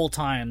this whole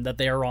time that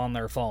they are on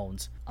their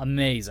phones.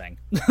 Amazing.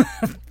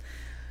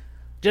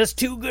 Just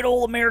two good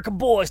old American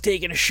boys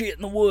taking a shit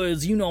in the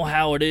woods. You know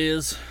how it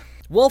is.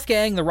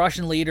 Wolfgang, the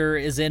Russian leader,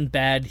 is in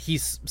bed.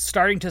 He's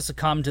starting to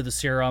succumb to the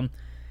serum.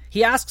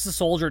 He asks the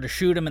soldier to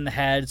shoot him in the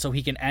head so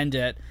he can end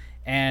it.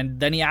 And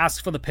then he asks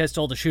for the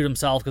pistol to shoot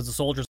himself because the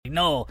soldier's like,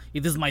 no,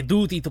 it is my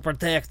duty to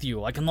protect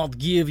you. I cannot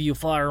give you a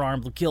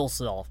firearm to kill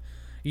self.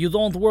 You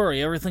don't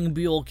worry, everything will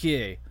be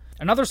okay.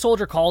 Another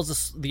soldier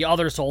calls the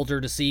other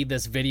soldier to see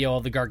this video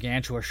of the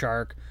gargantua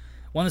shark.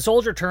 When the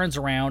soldier turns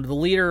around, the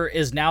leader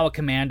is now a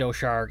commando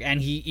shark,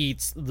 and he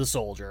eats the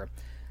soldier.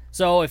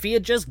 So if he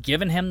had just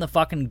given him the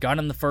fucking gun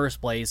in the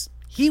first place,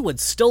 he would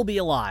still be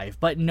alive.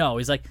 But no,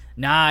 he's like,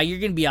 nah, you're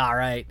gonna be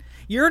alright.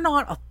 You're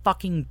not a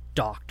fucking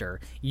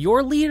doctor.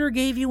 Your leader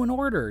gave you an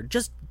order.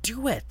 Just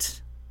do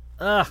it.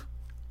 And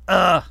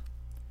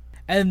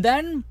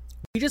then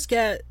we just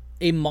get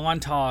a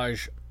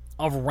montage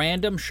of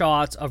random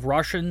shots of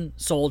Russian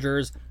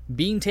soldiers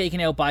being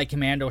taken out by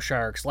commando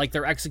sharks like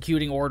they're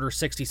executing Order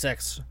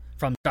 66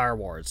 from Star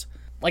Wars.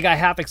 Like, I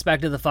half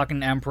expected the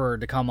fucking Emperor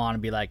to come on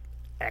and be like,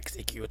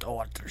 execute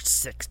Order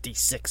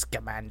 66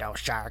 commando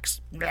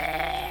sharks.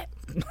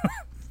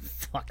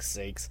 Fuck's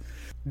sakes.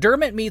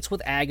 Dermot meets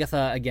with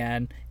Agatha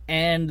again,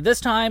 and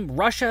this time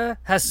Russia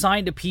has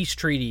signed a peace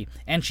treaty,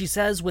 and she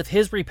says with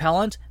his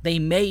repellent, they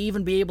may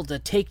even be able to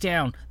take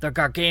down the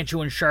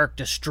gargantuan shark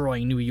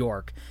destroying New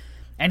York.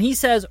 And he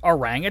says,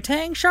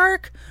 orangutan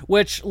shark?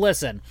 Which,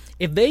 listen,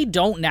 if they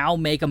don't now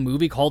make a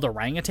movie called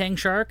Orangutan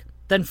Shark,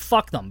 then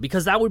fuck them,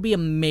 because that would be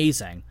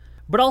amazing.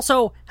 But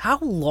also, how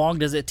long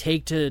does it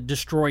take to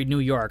destroy New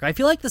York? I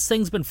feel like this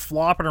thing's been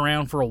flopping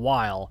around for a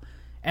while.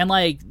 And,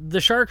 like,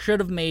 the shark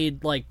should have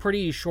made, like,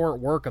 pretty short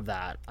work of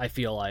that, I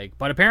feel like.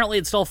 But apparently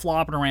it's still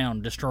flopping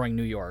around, destroying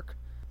New York.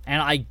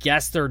 And I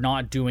guess they're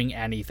not doing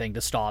anything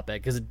to stop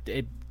it, because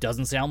it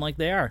doesn't sound like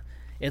they are.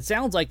 It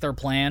sounds like their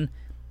plan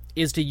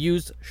is to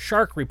use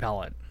shark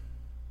repellent.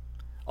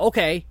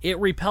 Okay, it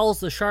repels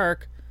the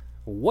shark.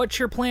 What's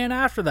your plan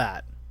after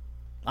that?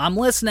 I'm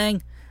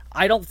listening.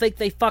 I don't think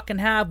they fucking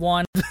have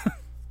one.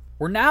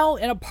 We're now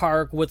in a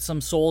park with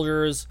some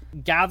soldiers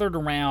gathered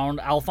around.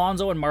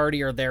 Alfonso and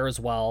Marty are there as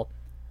well.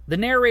 The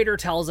narrator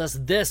tells us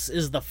this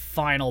is the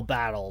final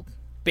battle,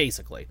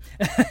 basically.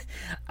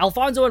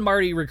 Alfonso and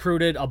Marty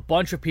recruited a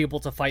bunch of people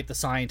to fight the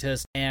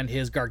scientist and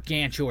his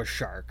gargantuan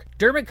shark.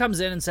 Dermot comes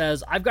in and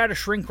says, I've got a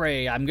shrink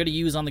ray I'm going to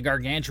use on the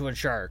gargantuan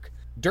shark.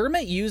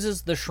 Dermot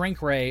uses the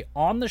shrink ray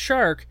on the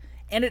shark,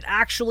 and it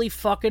actually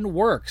fucking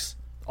works.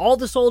 All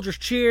the soldiers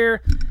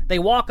cheer. They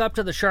walk up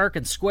to the shark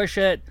and squish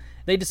it.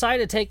 They decide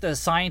to take the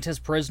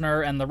scientist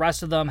prisoner, and the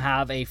rest of them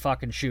have a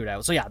fucking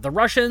shootout. So yeah, the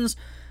Russians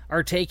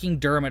are taking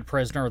Dermot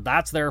prisoner.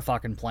 That's their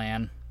fucking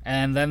plan.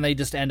 And then they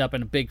just end up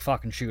in a big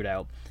fucking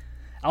shootout.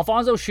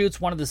 Alfonso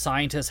shoots one of the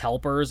scientist's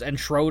helpers, and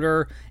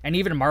Schroeder and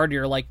even Marty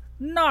are like,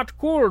 not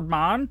cool,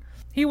 man.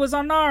 He was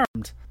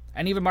unarmed.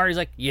 And even Marty's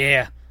like,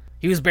 yeah,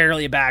 he was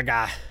barely a bad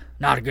guy.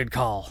 Not a good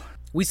call.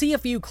 We see a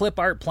few clip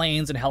art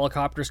planes and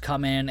helicopters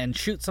come in and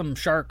shoot some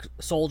shark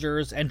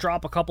soldiers and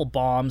drop a couple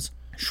bombs.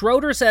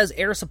 Schroeder says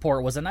air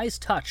support was a nice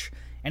touch,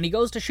 and he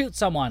goes to shoot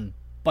someone,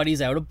 but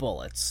he's out of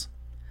bullets.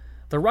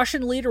 The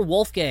Russian leader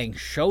Wolfgang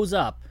shows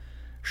up.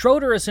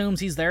 Schroeder assumes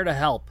he's there to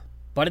help,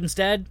 but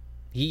instead,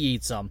 he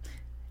eats him.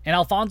 And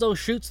Alfonso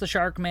shoots the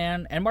shark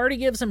man, and Marty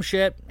gives him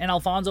shit, and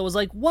Alfonso is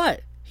like,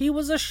 what? He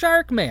was a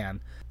shark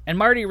man. And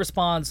Marty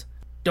responds,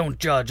 don't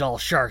judge all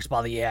sharks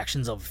by the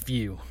actions of a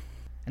few.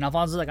 And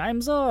Alfonso's like,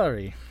 I'm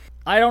sorry.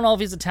 I don't know if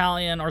he's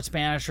Italian or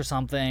Spanish or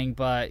something,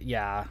 but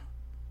yeah.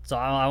 So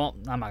I'm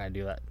not going to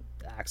do that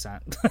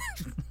accent.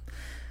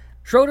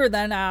 Schroeder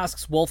then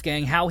asks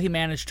Wolfgang how he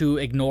managed to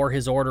ignore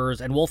his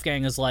orders, and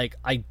Wolfgang is like,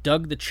 I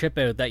dug the chip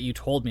out that you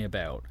told me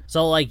about.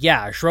 So, like,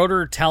 yeah,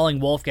 Schroeder telling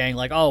Wolfgang,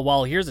 like, oh,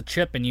 well, here's a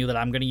chip in you that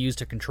I'm going to use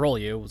to control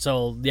you.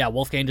 So, yeah,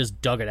 Wolfgang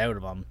just dug it out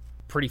of him.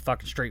 Pretty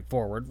fucking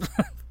straightforward.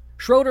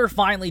 Schroeder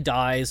finally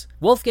dies.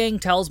 Wolfgang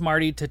tells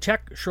Marty to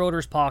check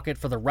Schroeder's pocket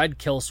for the red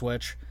kill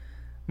switch.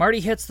 Marty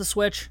hits the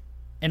switch,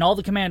 and all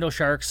the commando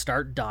sharks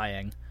start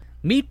dying.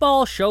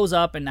 Meatball shows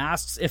up and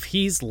asks if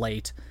he's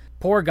late.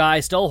 Poor guy,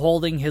 still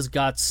holding his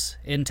guts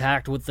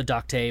intact with the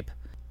duct tape.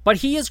 But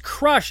he is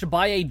crushed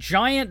by a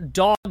giant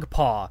dog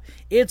paw.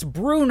 It's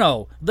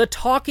Bruno, the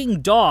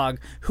talking dog,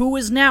 who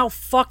is now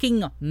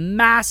fucking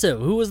massive,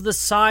 who is the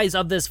size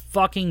of this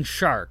fucking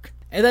shark.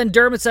 And then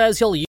Dermot says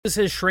he'll use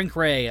his shrink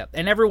ray,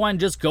 and everyone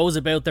just goes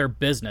about their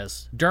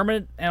business.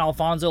 Dermot and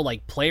Alfonso,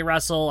 like, play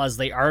wrestle as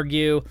they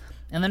argue,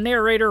 and the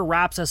narrator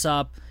wraps us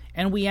up,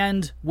 and we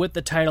end with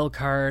the title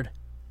card,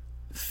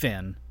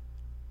 Finn.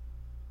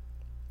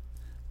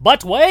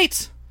 But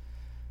wait!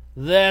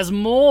 There's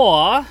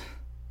more!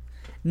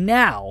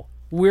 Now,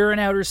 we're in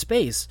outer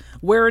space,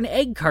 where an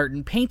egg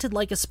carton painted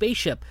like a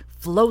spaceship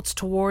floats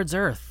towards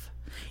Earth.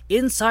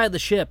 Inside the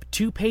ship,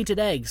 2 painted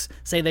eggs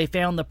say they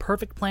found the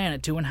perfect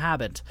planet to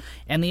inhabit,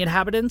 and the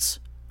inhabitants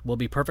will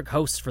be perfect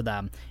hosts for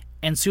them,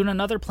 and soon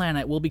another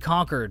planet will be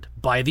conquered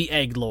by the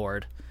Egg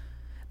Lord.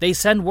 They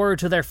send word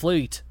to their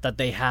fleet that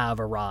they have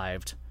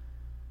arrived.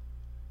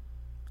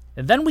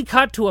 And then we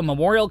cut to a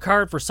memorial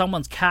card for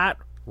someone's cat,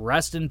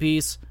 rest in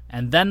peace,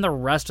 and then the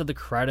rest of the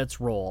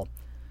credits roll.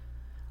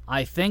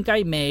 I think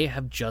I may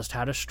have just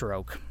had a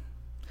stroke.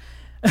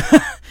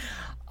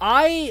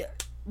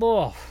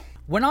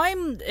 When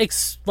I'm,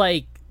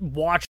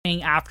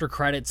 watching after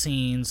credit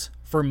scenes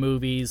for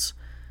movies,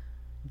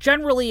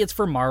 generally it's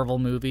for Marvel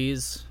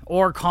movies,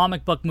 or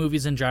comic book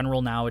movies in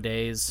general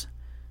nowadays.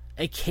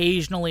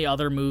 occasionally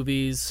other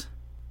movies.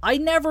 I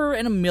never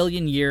in a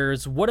million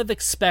years would have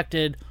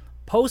expected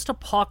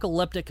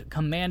post-apocalyptic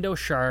Commando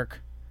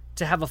shark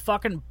to have a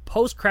fucking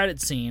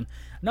post-credit scene.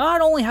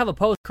 Not only have a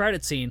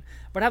post-credit scene,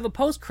 but have a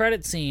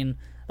post-credit scene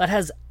that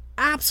has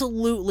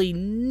absolutely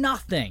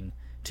nothing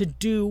to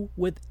do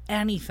with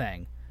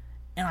anything.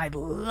 And I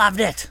loved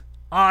it.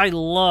 I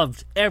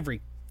loved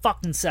every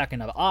fucking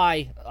second of it.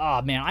 I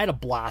had a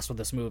blast with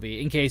this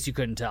movie, in case you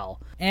couldn't tell.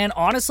 And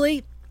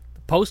honestly,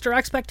 poster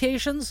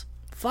expectations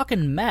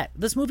fucking met.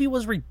 This movie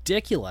was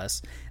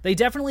ridiculous. They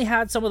definitely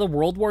had some of the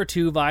World War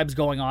II vibes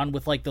going on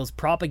with like those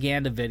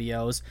propaganda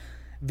videos.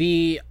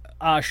 The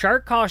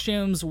shark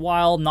costumes,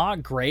 while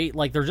not great,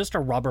 like they're just a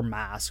rubber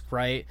mask,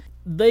 right?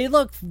 They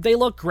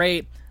look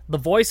great. The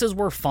voices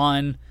were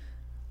fun.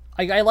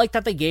 I like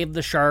that they gave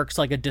the sharks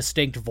like a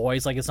distinct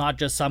voice. Like it's not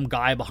just some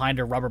guy behind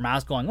a rubber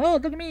mask going, "Oh,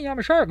 look at me, I'm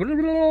a shark,"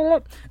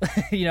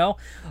 you know.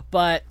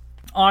 But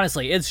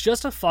honestly, it's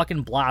just a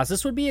fucking blast.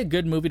 This would be a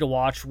good movie to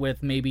watch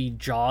with maybe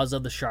Jaws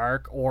of the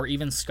Shark or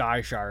even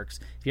Sky Sharks.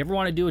 If you ever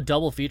want to do a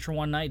double feature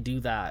one night, do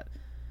that.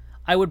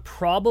 I would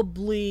start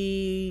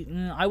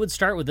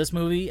with this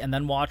movie and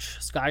then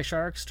watch Sky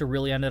Sharks to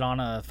really end it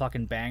on a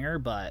fucking banger.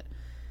 But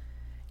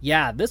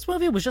yeah, this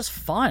movie was just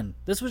fun.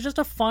 This was just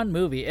a fun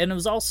movie. And it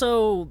was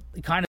also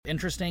kind of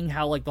interesting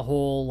how like the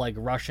whole like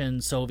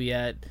Russian,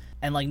 Soviet,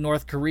 and like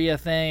North Korea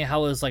thing,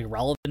 how it was like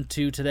relevant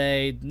to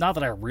today. Not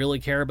that I really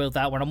care about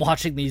that when I'm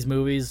watching these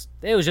movies.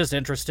 It was just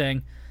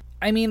interesting.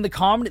 I mean, the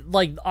comedy,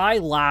 like, I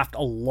laughed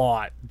a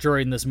lot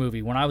during this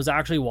movie. When I was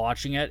actually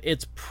watching it,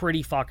 it's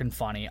pretty fucking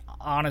funny.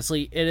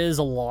 Honestly, it is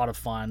a lot of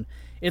fun.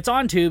 It's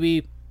on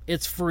Tubi.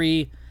 It's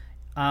free.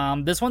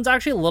 This one's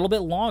actually a little bit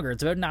longer.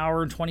 It's about an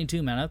hour and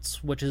 22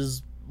 minutes, which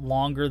is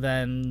longer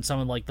than some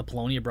of, like, the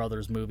Polonia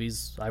Brothers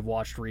movies I've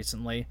watched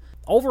recently.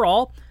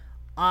 Overall,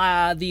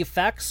 the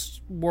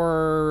effects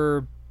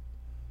were...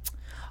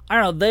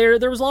 I don't know,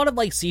 there was a lot of,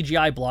 like,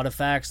 CGI blood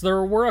effects.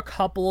 There were a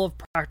couple of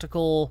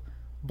practical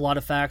blood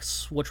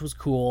effects, which was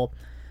cool,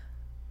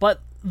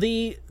 but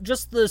the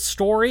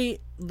story,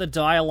 the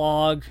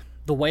dialogue,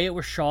 the way it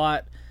was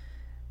shot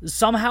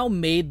somehow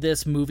made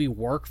this movie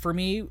work for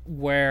me,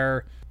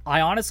 where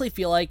I honestly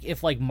feel like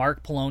if like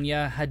Mark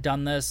Polonia had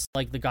done this,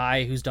 like the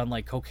guy who's done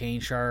like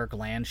Cocaine Shark,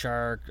 Land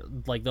Shark,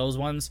 like those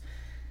ones,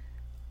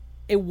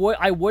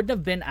 I wouldn't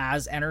have been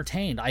as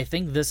entertained. I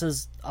think this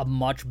is a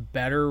much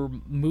better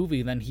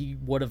movie than he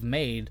would have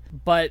made,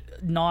 but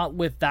not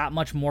with that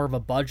much more of a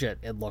budget,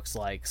 it looks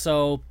like.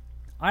 So,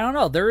 I don't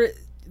know.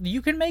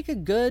 You can make a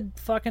good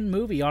fucking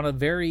movie on a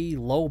very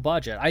low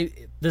budget.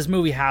 This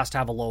movie has to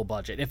have a low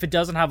budget. If it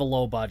doesn't have a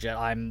low budget,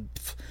 I'm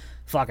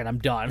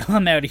done.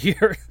 I'm out of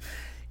here.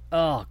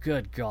 Oh,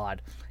 good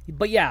God.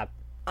 But yeah,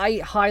 I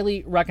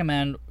highly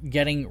recommend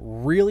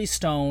getting really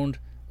stoned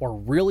or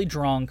really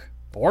drunk,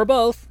 or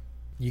both.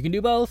 You can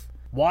do both.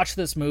 Watch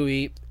this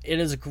movie. It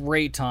is a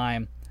great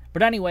time.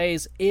 But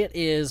anyways, it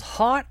is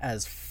hot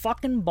as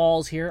fucking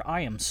balls here. I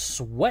am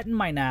sweating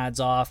my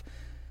nads off.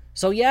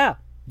 So yeah,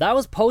 that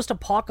was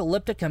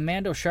Post-Apocalyptic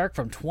Commando Shark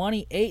from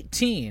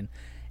 2018.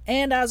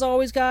 And as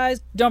always,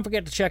 guys, don't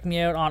forget to check me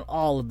out on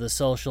all of the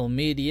social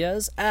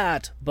medias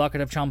at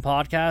Bucket of Chum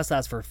Podcast.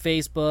 That's for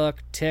Facebook,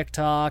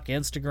 TikTok,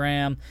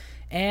 Instagram.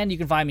 And you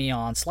can find me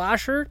on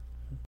Slasher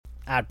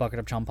at Bucket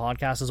of Chum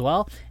Podcast as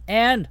well.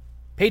 And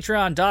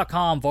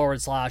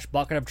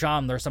patreon.com/Bucket of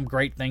Chum. There's some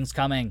great things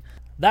coming.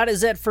 That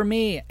is it for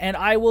me, and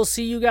I will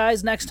see you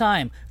guys next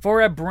time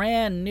for a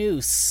brand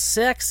new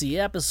sexy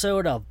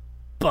episode of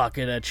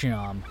Bucket of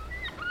Chum.